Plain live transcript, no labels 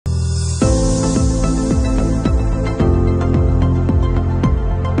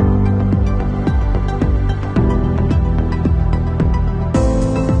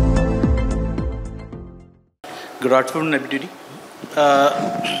Good afternoon, everybody. Uh,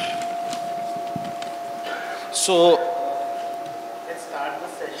 so, let's start the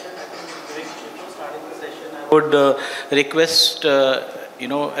session. I think before starting the session, I would request,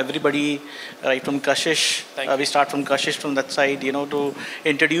 everybody right from Kashish. We start from Kashish from that side, to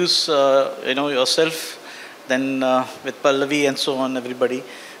introduce, yourself. Then with Pallavi and so on, everybody.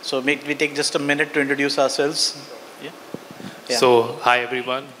 So we take just a minute to introduce ourselves. Yeah. So, hi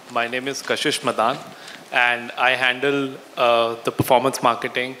everyone. My name is Kashish Madan, and I handle the performance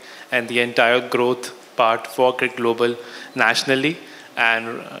marketing and the entire growth part for Grid Global nationally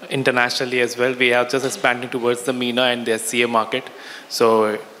and internationally as well. We are just expanding towards the MENA and the SCA market.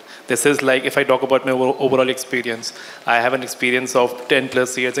 So, this is like, if I talk about my overall experience, I have an experience of 10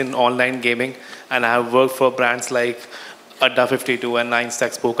 plus years in online gaming, and I have worked for brands like Adda 52 and 9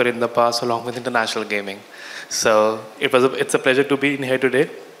 Stacks Poker in the past, along with international gaming. So it's a pleasure to be in here today.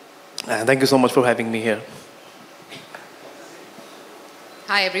 And thank you so much for having me here.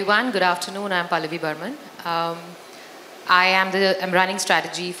 Hi everyone, good afternoon. I'm Pallavi Burman. I'm running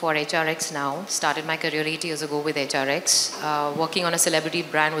strategy for HRX now. Started my career 8 years ago with HRX. Working on a celebrity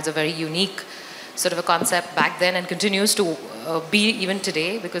brand was a very unique sort of a concept back then and continues to be even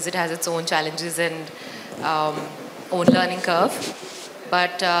today because it has its own challenges and own learning curve.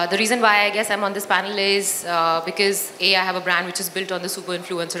 But the reason why I guess I'm on this panel is because I have a brand which is built on the super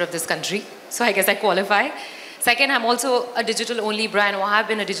influencer of this country. So I guess I qualify. Second, I'm also a digital-only brand, or have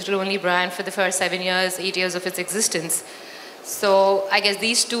been a digital-only brand for the first 7 years, 8 years of its existence. So I guess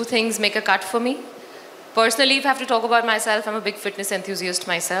these two things make a cut for me. Personally, if I have to talk about myself, I'm a big fitness enthusiast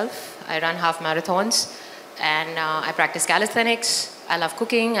myself. I run half marathons, and I practice calisthenics. I love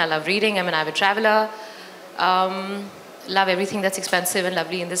cooking. I love reading. I'm an avid traveler. Love everything that's expensive and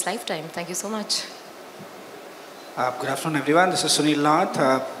lovely in this lifetime. Thank you so much. Good afternoon, everyone. This is Sunil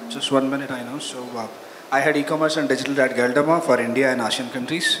Nath. Just 1 minute, I know. So I had e-commerce and digital at Galdama for India and ASEAN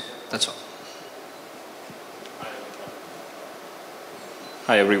countries. That's all.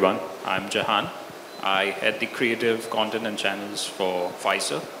 Hi, everyone. I'm Jahan. I head the creative content and channels for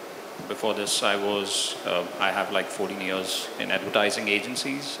Pfizer. Before this, I have like 14 years in advertising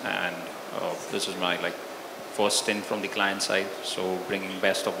agencies, and this is my first stint from the client side, so bringing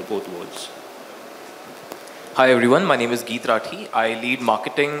best of the both worlds. Hi everyone, my name is Geet Rathi. I lead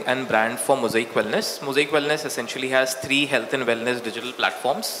marketing and brand for Mosaic Wellness. Mosaic Wellness essentially has 3 health and wellness digital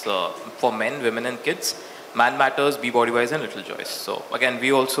platforms for men, women and kids. Man Matters, Be Bodywise and Little Joyce. So again,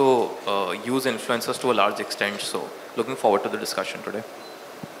 we also use influencers to a large extent, so looking forward to the discussion today.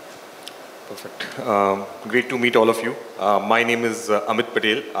 Perfect. Great to meet all of you. My name is Amit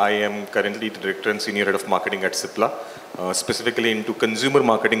Patel. I am currently the Director and Senior Head of Marketing at Cipla, specifically into consumer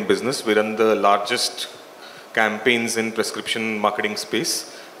marketing business. We run the largest campaigns in prescription marketing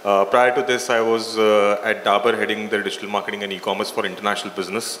space. Prior to this, I was at Dabur heading the digital marketing and e-commerce for international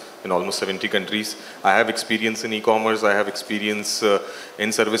business in almost 70 countries. I have experience in e-commerce. I have experience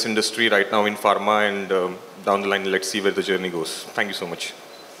in service industry right now in pharma, and down the line, let's see where the journey goes. Thank you so much.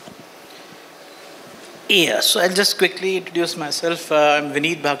 Yeah, so I'll just quickly introduce myself. I'm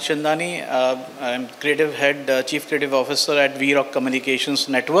Vineet Bhagchandani. I'm Creative Head, Chief Creative Officer at VRock Communications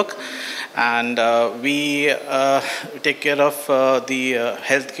Network. And we take care of the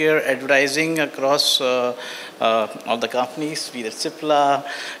healthcare advertising across all the companies, be it Cipla,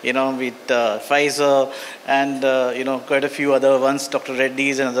 with Pfizer, and, quite a few other ones, Dr.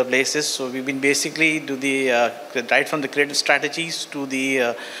 Reddy's and other places. So we've been basically do the, right from the creative strategies to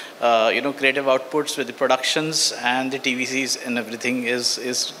the, creative outputs with the productions and the TVCs and everything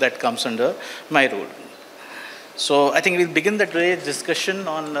is that comes under my role. So I think we'll begin the today's discussion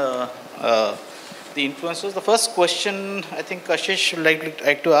on the influencers. The first question I think Kashish would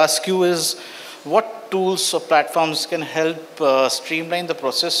like to ask you is, what tools or platforms can help streamline the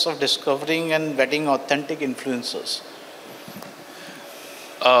process of discovering and vetting authentic influencers?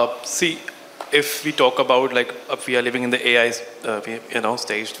 See, if we talk about we are living in the AI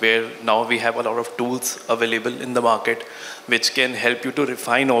stage where now we have a lot of tools available in the market which can help you to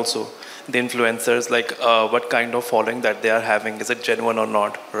refine also the influencers, what kind of following that they are having, is it genuine or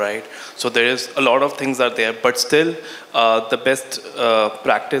not, right? So there is a lot of things are there, but still the best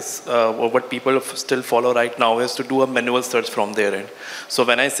practice or what people still follow right now is to do a manual search from their end. So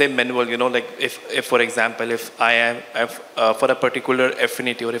when I say manual, if for example, if I am for a particular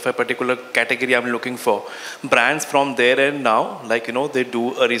affinity or if a particular category I'm looking for, brands from their end now, they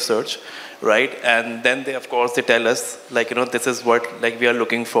do a research, right? And then they, of course, they tell us, this is what we are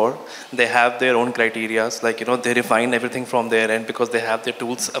looking for. They have their own criteria, they refine everything from their end because they have their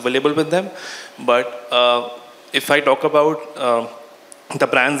tools available with them. But if I talk about the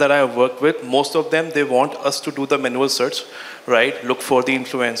brands that I have worked with, most of them, they want us to do the manual search, right? Look for the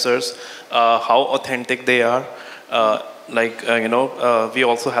influencers, how authentic they are. We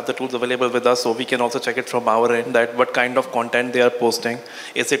also have the tools available with us, so we can also check it from our end that what kind of content they are posting.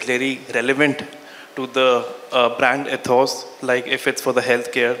 Is it really relevant to the brand ethos? Like if it's for the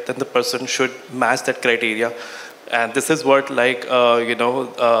healthcare, then the person should match that criteria. And this is what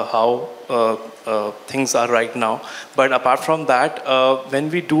how things are right now. But apart from that, when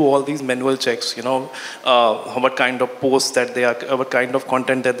we do all these manual checks, what kind of posts that they are, what kind of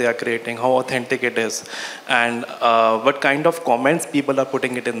content that they are creating, how authentic it is, and what kind of comments people are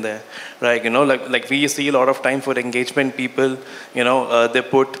putting it in there, right? Like we see a lot of time for engagement, people, they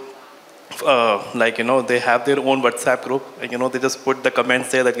put they have their own WhatsApp group, they just put the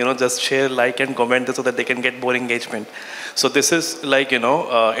comments there that, just share, like, and comment so that they can get more engagement. So this is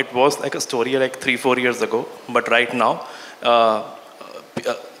it was like a story like 3-4 years ago, but right now, I've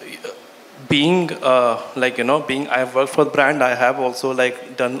worked for the brand, I have also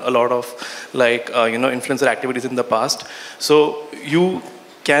done a lot of influencer activities in the past. So you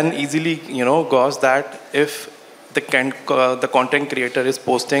can easily, gauge that if the content creator is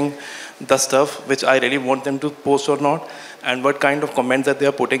posting the stuff which I really want them to post or not, and what kind of comments that they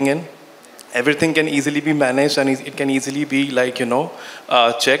are putting in. Everything can easily be managed, and it can easily be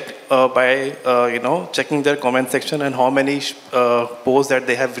checked by checking their comment section and how many posts that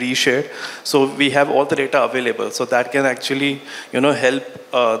they have reshared. So we have all the data available, so that can actually help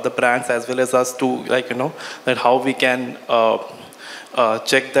the brands as well as us to that how we can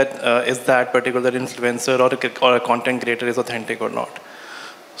check that is that particular influencer or a content creator is authentic or not.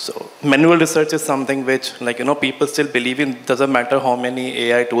 So manual research is something which people still believe in. Doesn't matter how many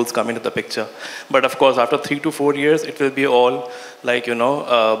AI tools come into the picture, but of course after 3 to 4 years it will be all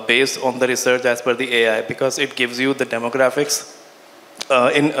based on the research as per the AI, because it gives you the demographics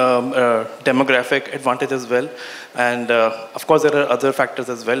demographic advantage as well, and of course there are other factors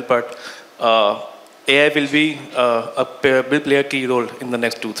as well, but AI will play a key role in the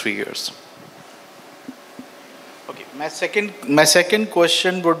next 2-3 years. Okay, my second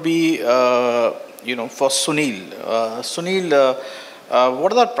question would be, for Sunil. Sunil,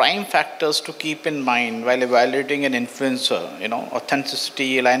 what are the prime factors to keep in mind while evaluating an influencer?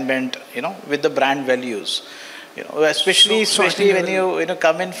 Authenticity, alignment, with the brand values. Especially when you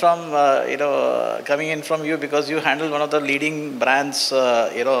come in from coming in from you, because you handle one of the leading brands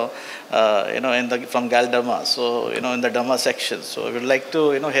from Galderma, so in the Derma section. So I would like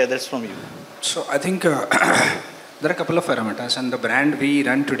to hear this from you. So I think there are a couple of parameters, and the brand we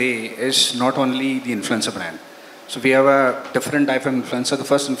run today is not only the influencer brand. So we have a different type of influencer. The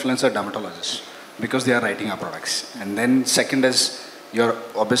first influencer, dermatologists, because they are writing our products, and then second is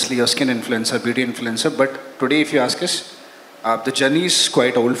obviously your skin influencer, beauty influencer. But today, if you ask us, the journey is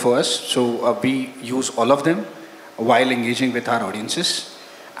quite old for us. So we use all of them while engaging with our audiences.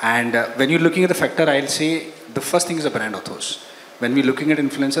 And when you're looking at the factor, I'll say the first thing is the brand authors. When we're looking at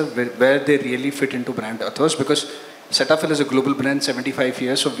influencer, where they really fit into brand authors, because Cetaphil is a global brand, 75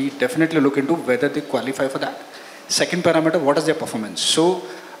 years. So we definitely look into whether they qualify for that. Second parameter, what is their performance? So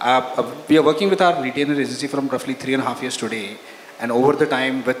we are working with our retainer agency from roughly 3.5 years today. And over the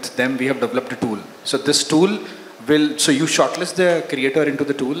time with them, we have developed a tool. So this tool will, so you shortlist the creator into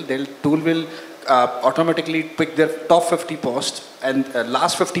the tool. The tool will automatically pick their top 50 posts and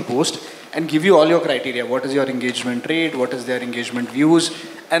last 50 posts and give you all your criteria. What is your engagement rate? What is their engagement views?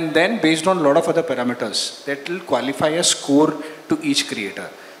 And then based on a lot of other parameters, that will qualify a score to each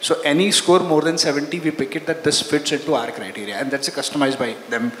creator. So any score more than 70, we pick it that this fits into our criteria. And that's customized by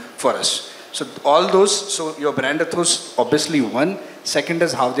them for us. So all those, so your brand ethos, obviously one. Second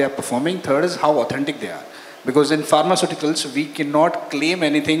is how they are performing. Third is how authentic they are. Because in pharmaceuticals, we cannot claim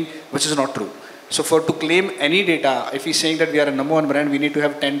anything which is not true. So to claim any data, if we're saying that we are a number one brand, we need to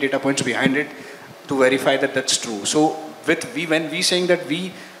have 10 data points behind it to verify that that's true. So when we saying that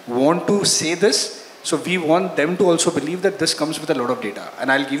we want to say this, so we want them to also believe that this comes with a lot of data. And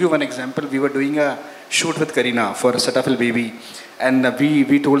I'll give you one example. We were doing a shoot with Karina for Cetaphil Baby. And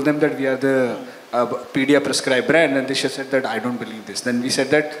we told them that we are the PDA prescribed brand, and they said that I don't believe this. Then we said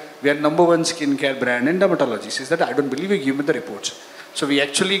that we are number one skincare brand in dermatology. She says that I don't believe you, give me the reports. So we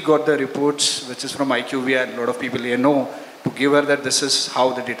actually got the reports, which is from IQVIA, a lot of people here know, to give her that this is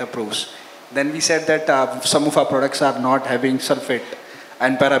how the data proves. Then we said that some of our products are not having sulfate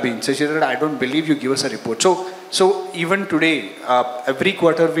and parabens. So she said that I don't believe you, give us a report. So even today, every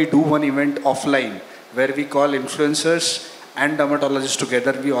quarter we do one event offline where we call influencers and dermatologists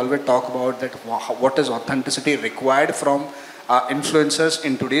together. We always talk about that what is authenticity required from influencers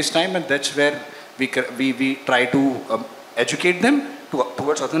in today's time, and that's where we try to educate them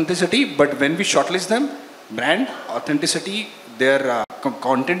towards authenticity, but when we shortlist them, brand, authenticity, their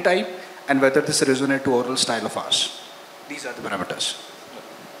content type, and whether this resonate to overall style of ours. These are the parameters.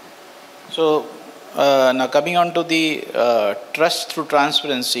 So now coming on to the trust through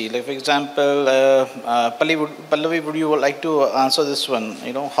transparency, like for example, Pallavi, would you like to answer this one?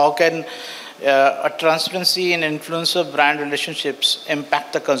 You know, how can a transparency in influencer brand relationships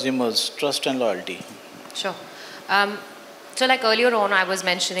impact the consumers' trust and loyalty? Sure. So like earlier on, I was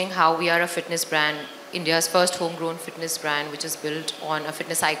mentioning how we are a fitness brand, India's first homegrown fitness brand, which is built on a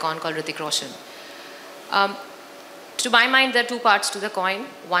fitness icon called Hrithik Roshan. To my mind, there are two parts to the coin.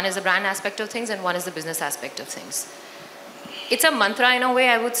 One is the brand aspect of things and one is the business aspect of things. It's a mantra in a way,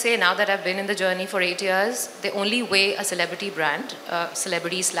 I would say, now that I've been in the journey for 8 years. The only way a celebrity brand,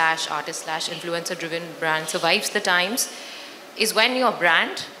 celebrity slash artist slash influencer driven brand survives the times is when your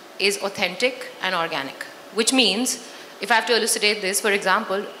brand is authentic and organic. Which means, if I have to elucidate this, for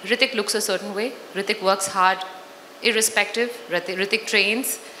example, Hrithik looks a certain way, Hrithik works hard, irrespective, Hrithik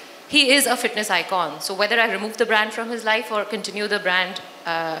trains. He is a fitness icon. So whether I remove the brand from his life or continue the brand,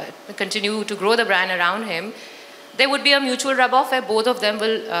 continue to grow the brand around him, there would be a mutual rub-off where both of them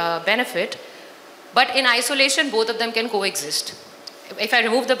will benefit. But in isolation, both of them can coexist. If I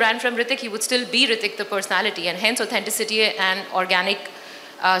remove the brand from Hrithik, he would still be Hrithik, the personality, and hence authenticity and organic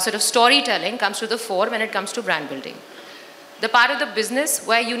sort of storytelling comes to the fore when it comes to brand building. The part of the business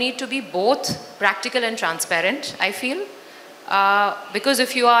where you need to be both practical and transparent, I feel, because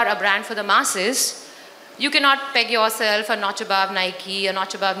if you are a brand for the masses, you cannot peg yourself a notch above Nike, a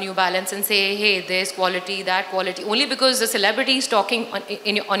notch above New Balance and say, hey, this quality, that quality. Only because the celebrity is talking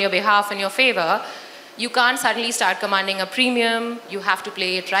on your behalf, in your favor, you can't suddenly start commanding a premium. You have to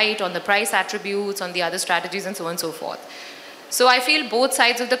play it right on the price attributes, on the other strategies and so on and so forth. So I feel both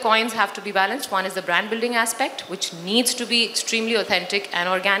sides of the coins have to be balanced. One is the brand building aspect, which needs to be extremely authentic and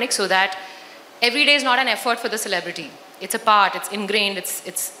organic so that every day is not an effort for the celebrity. It's a part, it's ingrained,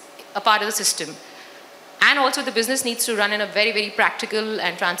 it's a part of the system. And also the business needs to run in a very, very practical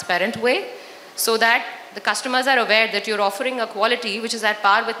and transparent way so that the customers are aware that you're offering a quality which is at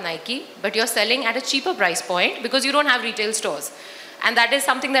par with Nike, but you're selling at a cheaper price point because you don't have retail stores. And that is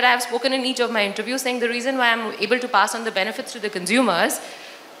something that I have spoken in each of my interviews, saying the reason why I'm able to pass on the benefits to the consumers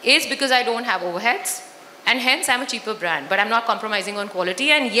is because I don't have overheads, and hence I'm a cheaper brand, but I'm not compromising on quality,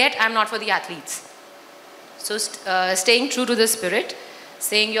 and yet I'm not for the athletes. So staying true to the spirit,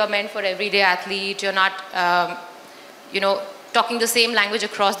 saying you're meant for everyday athlete, you're not, talking the same language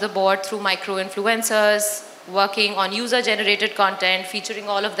across the board through micro-influencers, working on user-generated content, featuring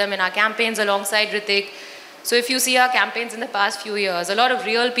all of them in our campaigns alongside Hrithik. So if you see our campaigns in the past few years, a lot of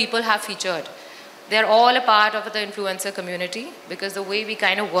real people have featured. They're all a part of the influencer community because the way we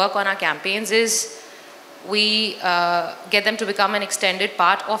kind of work on our campaigns is we get them to become an extended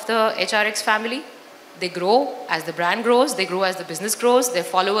part of the HRX family. They grow as the brand grows, they grow as the business grows, their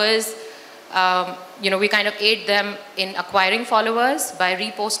followers, we kind of aid them in acquiring followers by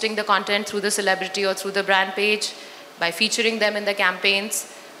reposting the content through the celebrity or through the brand page, by featuring them in the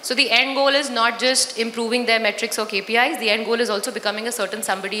campaigns. So the end goal is not just improving their metrics or KPIs, the end goal is also becoming a certain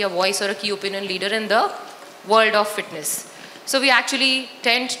somebody, a voice or a key opinion leader in the world of fitness. So we actually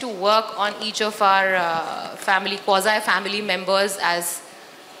tend to work on each of our quasi-family members as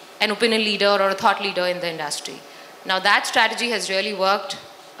an opinion leader or a thought leader in the industry. Now that strategy has really worked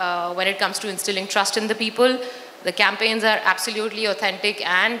when it comes to instilling trust in the people. The campaigns are absolutely authentic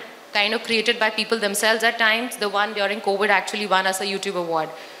and kind of created by people themselves at times. The one during COVID actually won us a YouTube award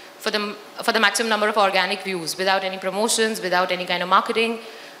for the maximum number of organic views without any promotions, without any kind of marketing.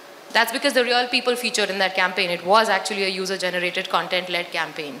 That's because the real people featured in that campaign. It was actually a user-generated content-led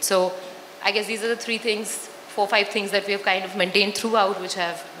campaign. So I guess these are the 4 or 5 things that we have kind of maintained throughout, which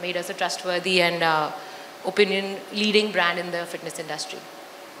have made us a trustworthy and opinion-leading brand in the fitness industry.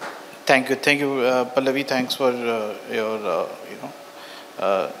 Thank you, Pallavi. Thanks for your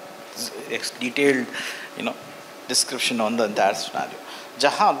detailed, description on the entire scenario.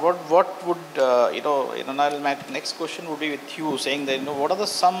 Jahan, what would now my next question would be with you, saying that what are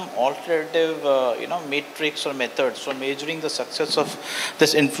some alternative matrix or methods for measuring the success of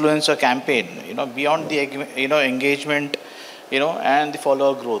this influencer campaign, beyond the engagement, and the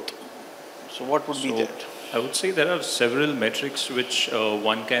follower growth. So what would be that? I would say there are several metrics which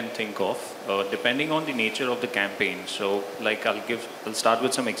one can think of depending on the nature of the campaign. So like I'll start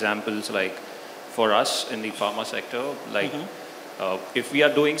with some examples. Like for us in the pharma sector, like if we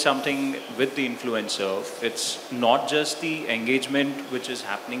are doing something with the influencer, it's not just the engagement which is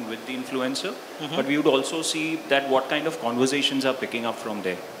happening with the influencer, but we would also see that what kind of conversations are picking up from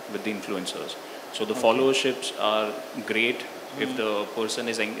there with the influencers. So the followerships are great. If the person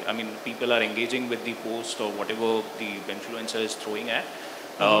is, people are engaging with the post or whatever the influencer is throwing at,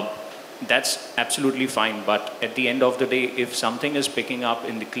 that's absolutely fine. But at the end of the day, if something is picking up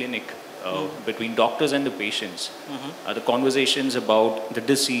in the clinic between doctors and the patients, the conversations about the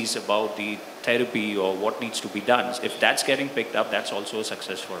disease, about the therapy or what needs to be done, if that's getting picked up, that's also a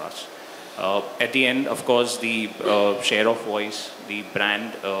success for us. At the end, of course, the share of voice, the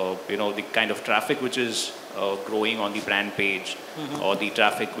brand, the kind of traffic which is growing on the brand page, or the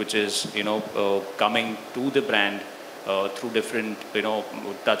traffic which is, coming to the brand through different,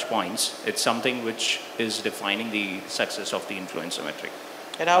 touch points, it's something which is defining the success of the influencer metric.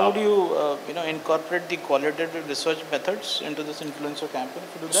 And how do you, incorporate the qualitative research methods into this influencer campaign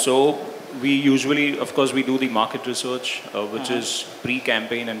if you do that? So we usually, of course, we do the market research, which is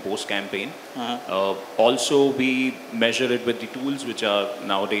pre-campaign and post-campaign. Also, we measure it with the tools which are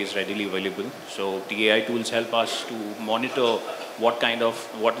nowadays readily available. So the AI tools help us to monitor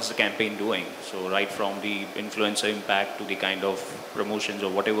what is the campaign doing. So right from the influencer impact to the kind of promotions or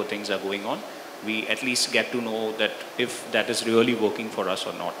whatever things are going on, we at least get to know that if that is really working for us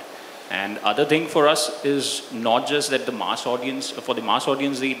or not. And other thing for us is not just that the mass audience, for the mass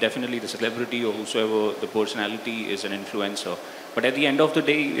audience, definitely the celebrity or whosoever the personality is an influencer. But at the end of the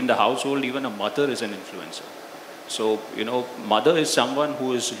day, in the household, even a mother is an influencer. So, mother is someone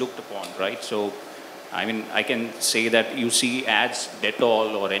who is looked upon, right? So, I can say that you see ads,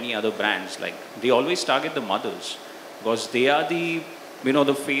 Dettol or any other brands, like they always target the mothers because they are the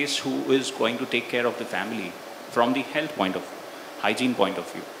face who is going to take care of the family from the health point of view, hygiene point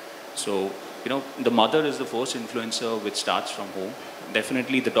of view. So, the mother is the first influencer which starts from home.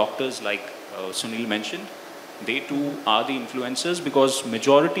 Definitely the doctors, like Sunil mentioned, they too are the influencers because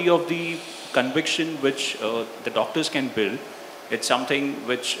majority of the conviction which the doctors can build, it's something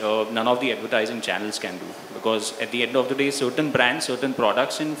which none of the advertising channels can do. Because at the end of the day, certain brands, certain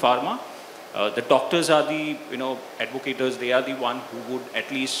products in pharma, the doctors are the advocates. They are the one who would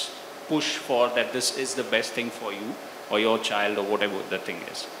at least push for that this is the best thing for you or your child or whatever the thing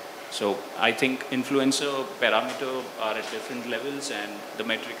is. So I think influencer parameter are at different levels and the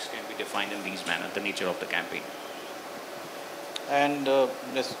metrics can be defined in these manner, the nature of the campaign. And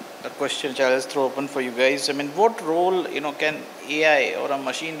there's a question which I'll just throw open for you guys. What role can AI or a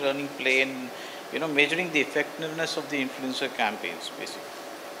machine learning play in measuring the effectiveness of the influencer campaigns, basic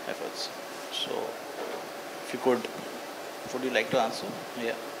efforts? So, if you would you like to answer?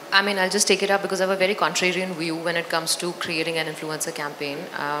 Yeah. I'll just take it up because I have a very contrarian view when it comes to creating an influencer campaign.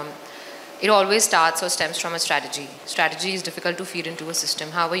 It always starts or stems from a strategy. Strategy is difficult to feed into a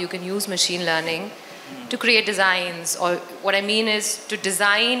system. However, you can use machine learning to create designs, or what I mean is to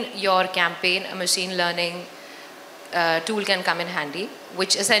design your campaign, a machine learning tool can come in handy,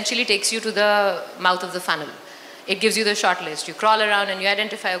 which essentially takes you to the mouth of the funnel. It gives you the short list. You crawl around and you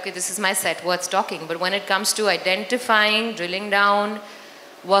identify, okay, this is my set, worth talking. But when it comes to identifying, drilling down,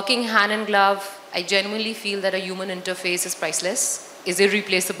 working hand in glove, I genuinely feel that a human interface is priceless, is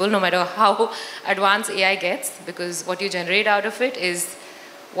irreplaceable no matter how advanced AI gets, because what you generate out of it is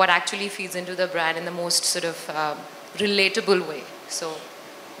what actually feeds into the brand in the most sort of relatable way. So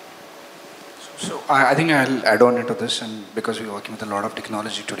I think I'll add on into this, and because we're working with a lot of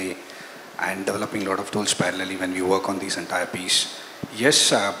technology today and developing a lot of tools parallelly when we work on this entire piece.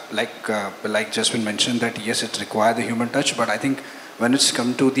 Yes, like Jasmine mentioned that yes, it requires the human touch, but I think when it's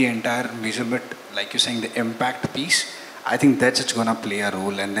come to the entire measurement, like you're saying, the impact piece, I think that's it's gonna play a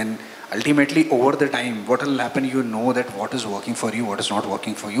role. And then ultimately over the time, what will happen, that what is working for you, what is not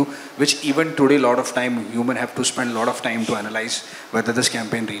working for you, which even today, a lot of time, human have to spend a lot of time to analyze whether this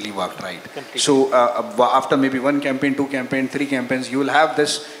campaign really worked right. Completely. So after maybe one campaign, two campaign, three campaigns, you will have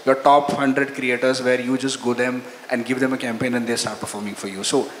your top 100 creators where you just go them and give them a campaign and they start performing for you.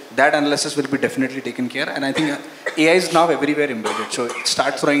 So that analysis will be definitely taken care. And I think AI is now everywhere embedded. So it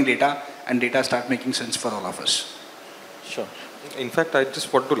starts throwing data and data start making sense for all of us. Sure. In fact, I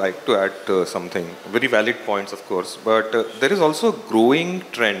just want to add something. Very valid points, of course, but there is also a growing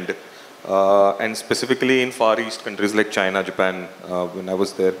trend, and specifically in Far East countries like China, Japan, when I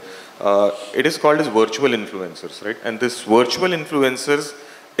was there, it is called as virtual influencers, right? And this virtual influencers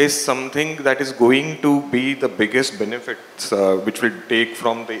is something that is going to be the biggest benefits which will take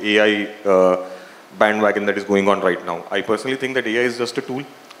from the AI bandwagon that is going on right now. I personally think that AI is just a tool.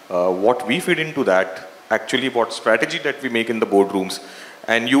 What we feed into that, actually what strategy that we make in the boardrooms,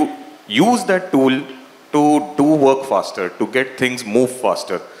 and you use that tool to do work faster, to get things move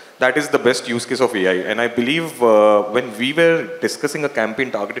faster. That is the best use case of AI. And I believe when we were discussing a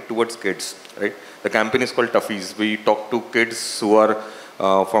campaign targeted towards kids, right? The campaign is called Toughies. We talk to kids who are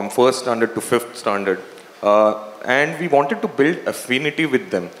from 1st standard to 5th standard. and we wanted to build affinity with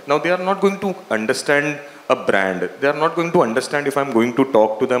them. Now they are not going to understand a brand. They are not going to understand if I'm going to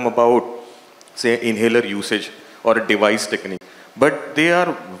talk to them about, say, inhaler usage or a device technique. But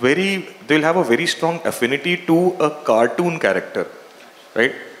they'll have a very strong affinity to a cartoon character,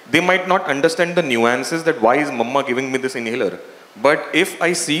 right? They might not understand the nuances that why is mama giving me this inhaler. But if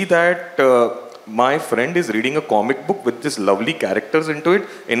I see that my friend is reading a comic book with this lovely characters into it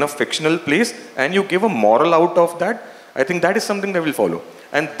in a fictional place, and you give a moral out of that, I think that is something that will follow.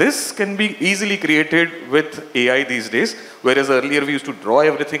 And this can be easily created with AI these days, whereas earlier we used to draw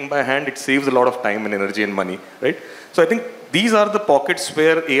everything by hand. It saves a lot of time and energy and money, right? So I think these are the pockets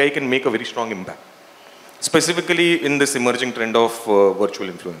where AI can make a very strong impact, specifically in this emerging trend of virtual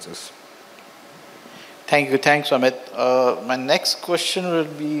influencers. Thank you. Thanks, Amit. My next question will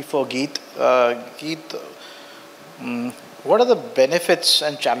be for Geet. Geet, what are the benefits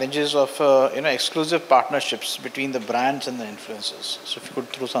and challenges of exclusive partnerships between the brands and the influencers? So if you could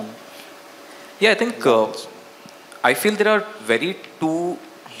throw some. Yeah, I think I feel there are very two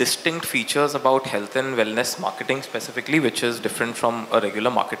distinct features about health and wellness marketing specifically, which is different from a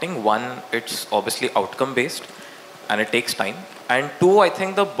regular marketing. One, it's obviously outcome based and it takes time. And two, I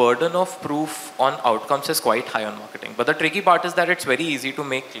think the burden of proof on outcomes is quite high on marketing. But the tricky part is that it's very easy to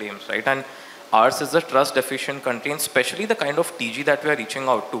make claims, right? And ours is a trust deficient country, and especially the kind of TG that we are reaching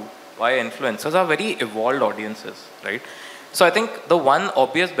out to via influencers are very evolved audiences, right? So I think the one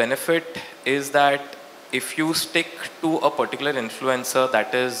obvious benefit is that if you stick to a particular influencer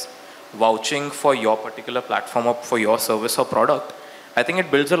that is vouching for your particular platform or for your service or product, I think it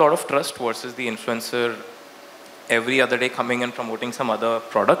builds a lot of trust versus the influencer every other day coming and promoting some other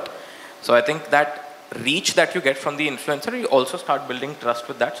product. So I think that reach that you get from the influencer, you also start building trust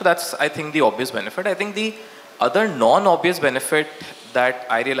with that. So that's, I think, the obvious benefit. I think the other non-obvious benefit that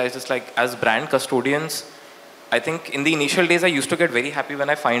I realized is, like, as brand custodians, I think in the initial days I used to get very happy when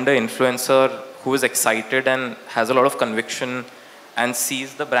I find an influencer who is excited and has a lot of conviction and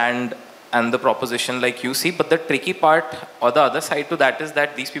sees the brand and the proposition like you see. But the tricky part or the other side to that is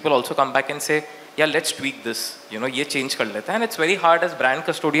that these people also come back and say, yeah, let's tweak this, ye change kar leta hai. And it's very hard as brand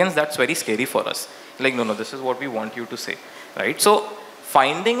custodians, that's very scary for us. Like, no, this is what we want you to say, right? So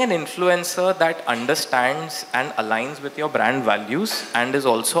finding an influencer that understands and aligns with your brand values and is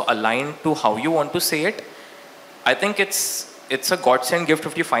also aligned to how you want to say it, I think it's a godsend gift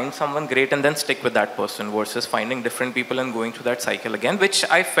if you find someone great and then stick with that person versus finding different people and going through that cycle again, which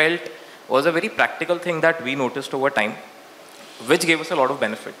I felt was a very practical thing that we noticed over time, which gave us a lot of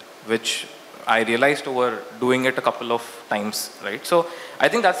benefit, which I realized over doing it a couple of times, right? So I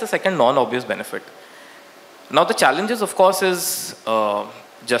think that's the second non-obvious benefit. Now the challenges, of course, is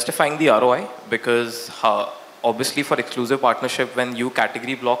justifying the ROI, because obviously for exclusive partnership, when you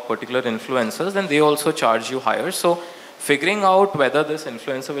category block particular influencers, then they also charge you higher. So figuring out whether this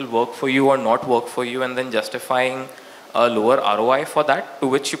influencer will work for you or not work for you, and then justifying a lower ROI for that, to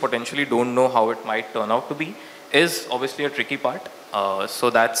which you potentially don't know how it might turn out to be, is obviously a tricky part. So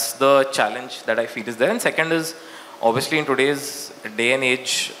that's the challenge that I feel is there. And second is, obviously in today's day and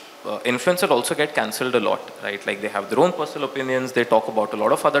age, influencers also get cancelled a lot, right? Like, they have their own personal opinions, they talk about a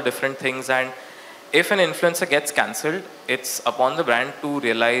lot of other different things, and if an influencer gets cancelled, it's upon the brand to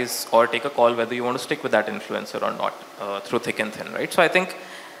realize or take a call whether you want to stick with that influencer or not, through thick and thin, right? So I think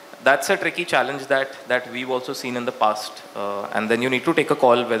that's a tricky challenge that we've also seen in the past, and then you need to take a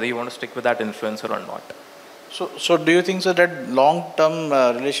call whether you want to stick with that influencer or not. So do you think so that long-term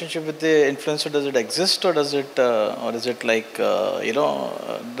relationship with the influencer, does it exist, or does it, or is it like in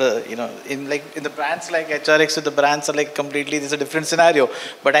the brands like HRX, the brands are like completely, there's a different scenario.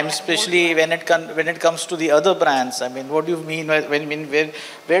 But I'm especially when it comes to the other brands. I mean, what do you mean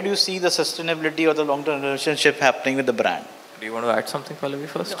where do you see the sustainability or the long-term relationship happening with the brand? Do you want to add something, Pallavi,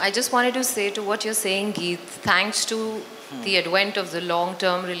 first? No, I just wanted to say to what you're saying, Geet, thanks to the advent of the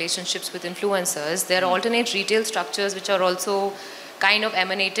long-term relationships with influencers, there are alternate retail structures which are also kind of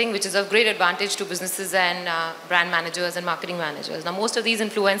emanating, which is of great advantage to businesses and brand managers and marketing managers. Now, most of these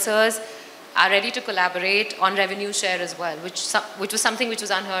influencers are ready to collaborate on revenue share as well, which was something which was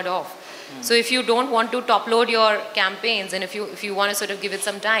unheard of. So if you don't want to top-load your campaigns, and if you want to sort of give it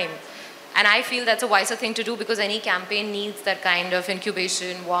some time, and I feel that's a wiser thing to do, because any campaign needs that kind of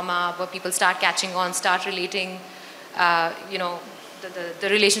incubation, warm-up, where people start catching on, start relating, the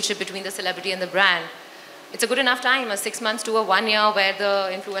relationship between the celebrity and the brand. It's a good enough time, a 6 months to a 1 year, where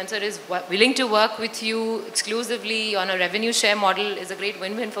the influencer is willing to work with you exclusively on a revenue share model, is a great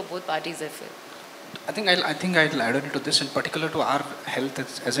win-win for both parties, I feel. I think I'll add on to this, in particular to our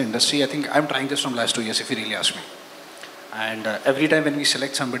health as an industry. I think I'm trying this from last 2 years, if you really ask me. And every time when we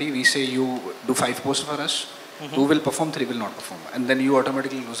select somebody, we say, you do 5 posts for us, Two will perform, three will not perform. And then you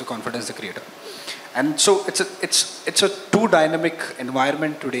automatically lose the confidence, the creator. And so it's a too dynamic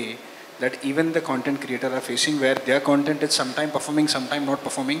environment today that even the content creator are facing, where their content is sometime performing, sometime not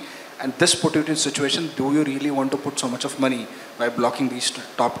performing. And this put you in a situation, do you really want to put so much of money by blocking these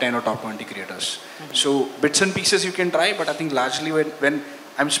top 10 or top 20 creators? So bits and pieces you can try, but I think largely when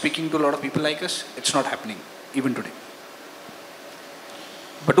I'm speaking to a lot of people like us, it's not happening, even today.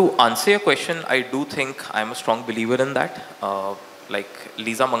 But to answer your question, I do think I'm a strong believer in that. Like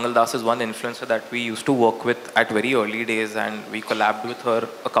Lisa Mangaldas is one influencer that we used to work with at very early days, and we collabed with her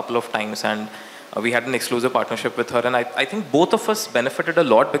a couple of times, and we had an exclusive partnership with her. And I think both of us benefited a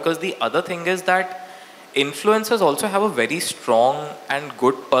lot, because the other thing is that influencers also have a very strong and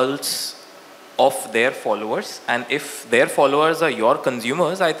good pulse of their followers. And if their followers are your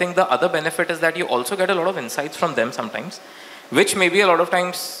consumers, I think the other benefit is that you also get a lot of insights from them sometimes, which maybe a lot of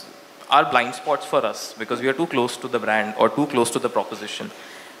times are blind spots for us because we are too close to the brand or too close to the proposition.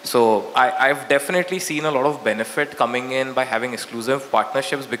 So I've definitely seen a lot of benefit coming in by having exclusive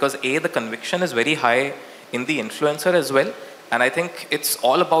partnerships, because A, the conviction is very high in the influencer as well. And I think it's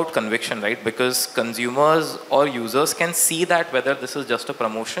all about conviction, right? Because consumers or users can see that whether this is just a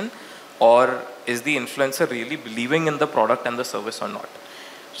promotion or is the influencer really believing in the product and the service or not.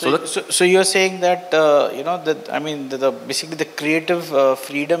 So you're saying that you know, that I mean basically the creative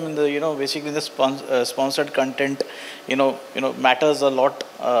freedom in the, you know, basically the sponsored content, you know matters a lot,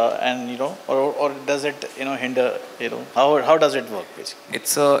 and you know, or does it, you know, hinder, you know, how does it work basically?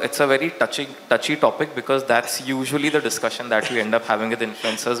 It's a very touchy topic, because that's usually the discussion that we end up having with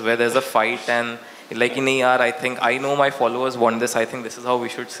influencers, where there's a fight and like in AR, I think I know my followers want this, I think this is how we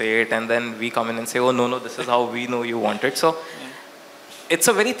should say it, and then we come in and say, oh no, this is how we know you want it. So it's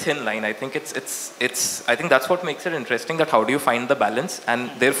a very thin line. I think I think that's what makes it interesting, that how do you find the balance.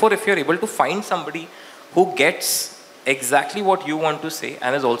 And therefore, if you're able to find somebody who gets exactly what you want to say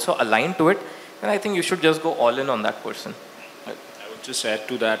and is also aligned to it, then I think you should just go all in on that person. I would just add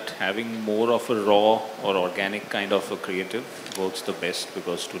to that, having more of a raw or organic kind of a creative works the best,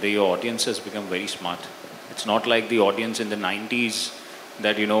 because today your audience has become very smart. It's not like the audience in the 90s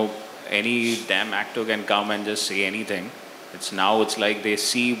that, you know, any damn actor can come and just say anything. It's like they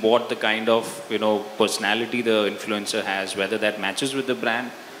see what the kind of, you know, personality the influencer has, whether that matches with the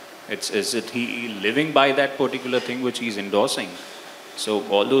brand. Is it he living by that particular thing which he's endorsing? So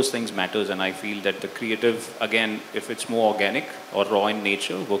all those things matters, and I feel that the creative, again, if it's more organic or raw in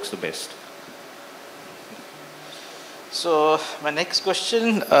nature, works the best. So my next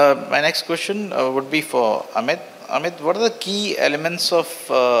question would be for Amit. Amit, what are the key elements of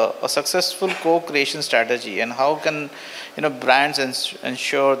a successful co-creation strategy, and how can, you know, brands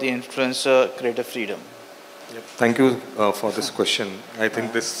ensure the influencer creative freedom? Yep. Thank you for this question. I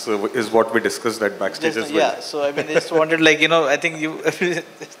think this is what we discussed at backstage as well. Yeah, so I mean, I just wanted, like, you know, I think you,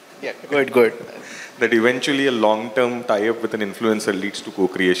 yeah, go ahead. That eventually a long-term tie-up with an influencer leads to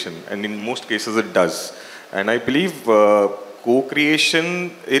co-creation, and in most cases it does. And I believe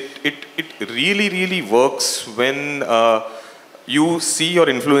co-creation, it really works when you see your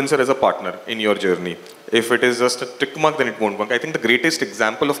influencer as a partner in your journey. If it is just a tick mark, then it won't work. I think the greatest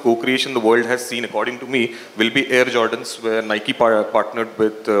example of co-creation the world has seen, according to me, will be Air Jordans, where Nike partnered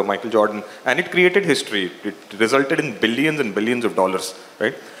with Michael Jordan, and it created history. It resulted in billions and billions of dollars,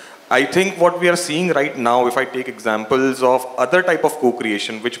 right? I think what we are seeing right now, if I take examples of other type of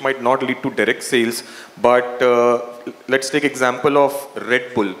co-creation, which might not lead to direct sales, but let's take example of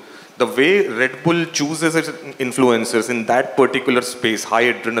Red Bull. The way Red Bull chooses its influencers in that particular space,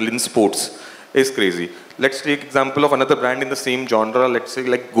 high adrenaline sports, is crazy. Let's take example of another brand in the same genre, let's say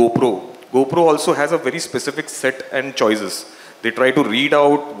like GoPro. GoPro also has a very specific set and choices. They try to read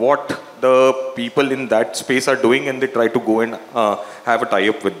out what the people in that space are doing, and they try to go and have a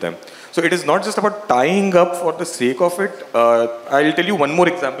tie-up with them. So it is not just about tying up for the sake of it. I'll tell you one more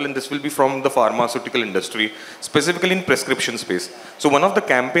example, and this will be from the pharmaceutical industry, specifically in prescription space. So one of the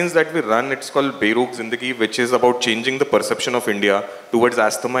campaigns that we run, it's called Berok Zindagi, which is about changing the perception of India towards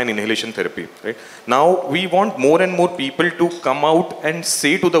asthma and inhalation therapy. Right? Now we want more and more people to come out and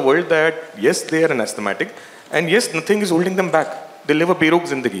say to the world that yes, they are an asthmatic, and yes, nothing is holding them back. They live a Berok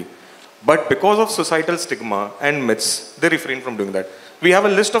Zindagi. But because of societal stigma and myths, they refrain from doing that. We have a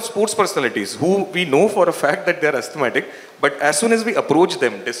list of sports personalities who we know for a fact that they are asthmatic, but as soon as we approach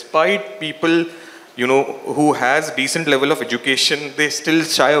them, despite people, you know, who has decent level of education, they still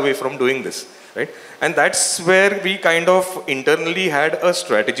shy away from doing this, right? And that's where we kind of internally had a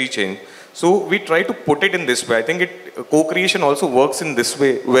strategy change. So we try to put it in this way. I think co-creation also works in this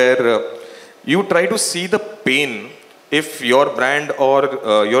way, where you try to see the pain if your brand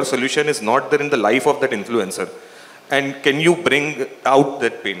or your solution is not there in the life of that influencer, and can you bring out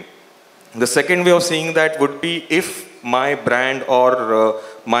that pain? The second way of seeing that would be if my brand or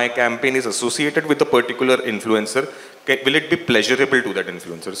my campaign is associated with a particular influencer, will it be pleasurable to that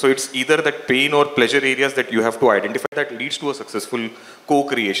influencer? So it's either that pain or pleasure areas that you have to identify that leads to a successful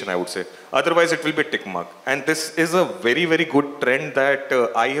co-creation, I would say. Otherwise, it will be a tick mark. And this is a very, very good trend that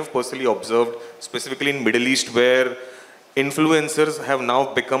I have personally observed, specifically in Middle East, where influencers have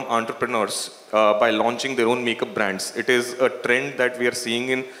now become entrepreneurs by launching their own makeup brands. It is a trend that we are seeing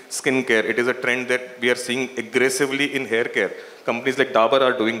in skincare. It is a trend that we are seeing aggressively in hair care. Companies like Dabur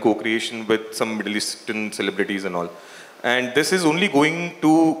are doing co-creation with some Middle Eastern celebrities and all. And this is only going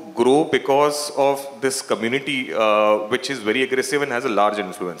to grow because of this community, which is very aggressive and has a large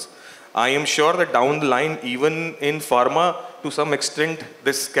influence. I am sure that down the line, even in pharma, to some extent,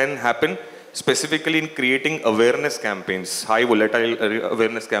 this can happen, specifically in creating awareness campaigns, high volatile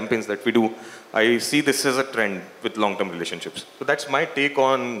awareness campaigns that we do. I see this as a trend with long-term relationships. So that's my take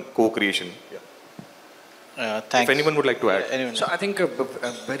on co-creation. Yeah. Thanks. If anyone would like to add. So I think a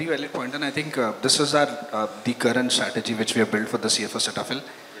very valid point, and I think this is our the current strategy which we have built for the CFO Cetaphil.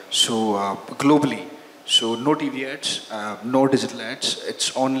 So globally, so no TV ads, no digital ads,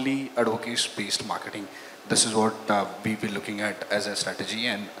 it's only advocacy-based marketing. This is what we'll be looking at as a strategy,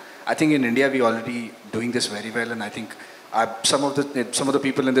 and I think in India we already doing this very well, and I think some of the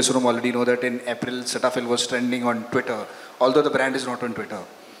people in this room already know that in April Cetaphil was trending on Twitter, although the brand is not on Twitter.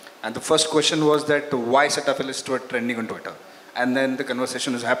 And the first question was that why Cetaphil is trending on Twitter, and then the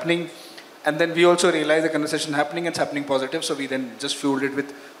conversation is happening, and then we also realized the conversation happening and it's happening positive, so we then just fueled it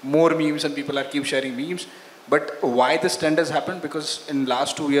with more memes, and people are keep sharing memes. But why this trend has happened? Because in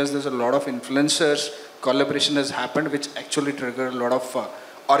last 2 years there's a lot of influencers collaboration has happened, which actually triggered a lot of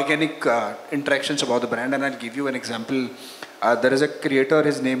organic interactions about the brand. And I'll give you an example. There is a creator,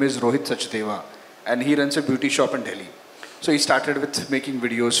 his name is Rohit Sachdeva, and he runs a beauty shop in Delhi. So he started with making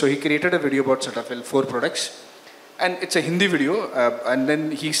videos. So he created a video about Cetaphil, 4 products, and it's a Hindi video. And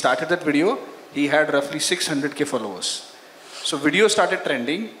then he started that video. He had roughly 600k followers. So video started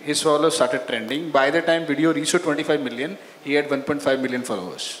trending, his followers started trending. By the time video reached 25 million, he had 1.5 million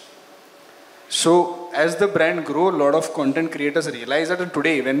followers. So as the brand grew, a lot of content creators realize that, and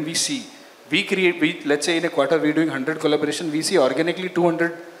today when we see, let's say in a quarter we're doing 100 collaboration, we see organically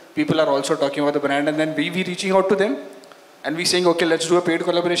 200 people are also talking about the brand, and then we reaching out to them and we saying, okay, let's do a paid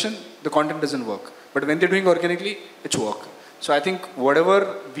collaboration. The content doesn't work. But when they're doing organically, it's work. So I think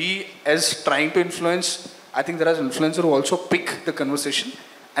whatever we as trying to influence, I think there are influencers who also pick the conversation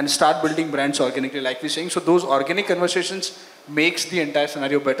and start building brands organically, like we're saying. So those organic conversations makes the entire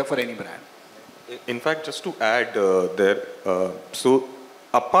scenario better for any brand. In fact, just to add so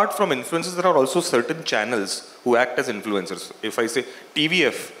apart from influencers, there are also certain channels who act as influencers. If I say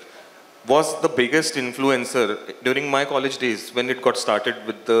TVF was the biggest influencer during my college days when it got started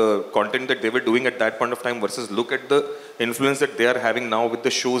with the content that they were doing at that point of time versus look at the influence that they are having now with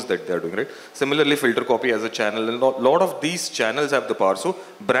the shows that they are doing, right? Similarly, Filter Copy as a channel, and a lot of these channels have the power. So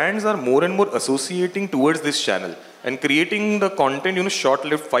brands are more and more associating towards this channel and creating the content,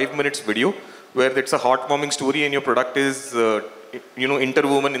 short-lived 5 minutes video where it's a heartwarming story and your product is,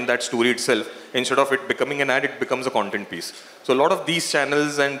 interwoven in that story itself. Instead of it becoming an ad, it becomes a content piece. So a lot of these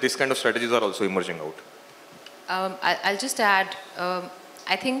channels and this kind of strategies are also emerging out. I'll just add,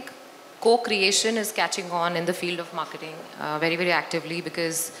 I think co-creation is catching on in the field of marketing very, very actively,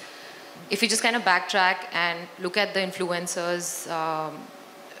 because if you just kind of backtrack and look at the influencers'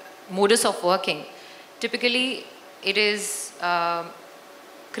 modus of working, typically it is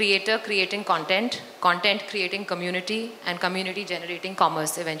creator creating content, content creating community, and community generating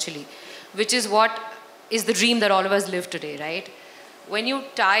commerce eventually, which is what is the dream that all of us live today, right? When you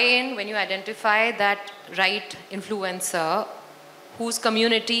tie in, when you identify that right influencer whose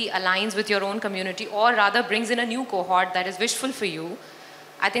community aligns with your own community, or rather brings in a new cohort that is wishful for you,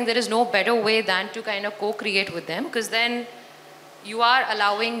 I think there is no better way than to kind of co-create with them, because then you are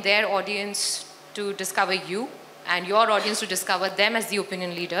allowing their audience to discover you, and your audience to discover them as the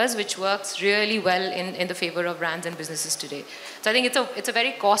opinion leaders, which works really well in the favor of brands and businesses today. So I think it's a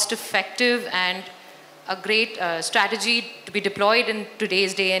very cost-effective and a great strategy to be deployed in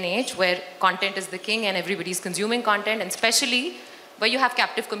today's day and age, where content is the king and everybody's consuming content, and especially where you have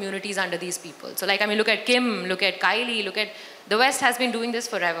captive communities under these people. So look at Kim, look at Kylie, look at the West has been doing this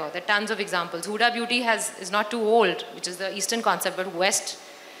forever. There are tons of examples. Huda Beauty is not too old, which is the Eastern concept, but West,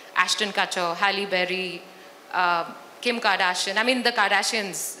 Ashton Kutcher, Halle Berry, Kim Kardashian, the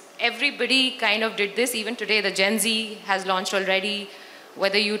Kardashians, everybody kind of did this. Even today, the Gen Z has launched already.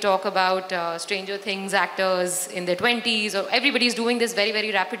 Whether you talk about Stranger Things actors in their 20s, or everybody's doing this very,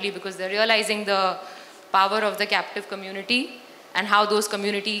 very rapidly because they're realizing the power of the captive community and how those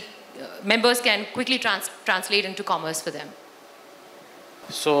community members can quickly translate into commerce for them.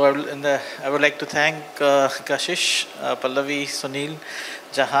 So I would like to thank Kashish, Pallavi, Sunil,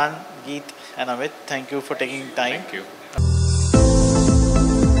 Jahan, Geet, and Amit. Thank you for taking time. Thank you.